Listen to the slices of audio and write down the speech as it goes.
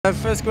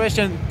First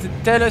question,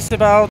 tell us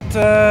about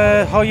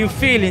how you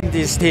feel in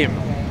this team.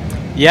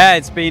 Yeah,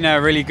 it's been a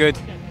really good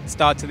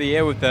start to the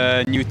year with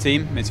the new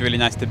team. It's really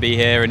nice to be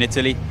here in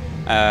Italy.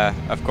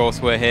 Of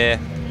course, we're here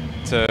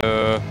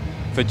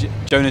for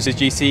Jonas's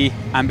GC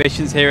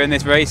ambitions here in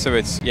this race, so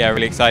it's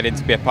really exciting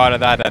to be a part of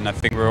that, and I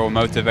think we're all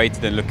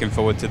motivated and looking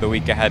forward to the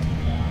week ahead.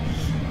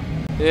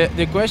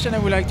 The question I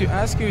would like to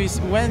ask you is,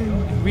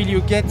 when will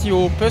you get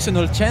your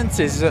personal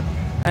chances?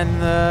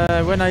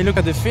 And when I look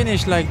at the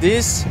finish like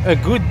this, a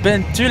good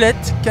Ben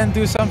Tulett can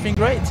do something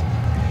great.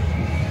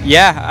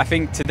 Yeah, I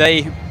think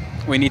today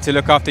we need to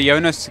look after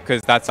Jonas,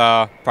 because that's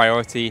our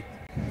priority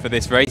for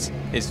this race,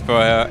 is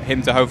for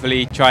him to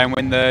hopefully try and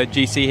win the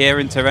GC here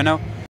in Tirreno.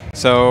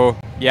 So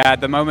yeah,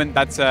 at the moment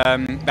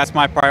that's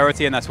my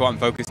priority and that's what I'm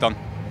focused on.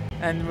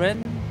 And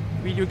when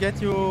will you get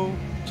your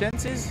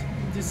chances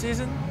this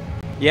season?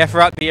 Yeah,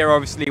 throughout the year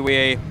obviously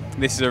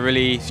this is a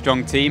really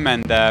strong team,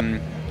 and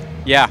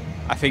yeah,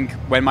 I think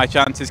when my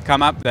chances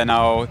come up then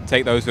I'll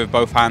take those with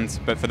both hands,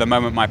 but for the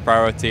moment my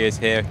priority is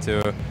here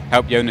to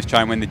help Jonas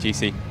try and win the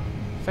GC.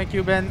 Thank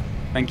you, Ben.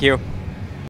 Thank you.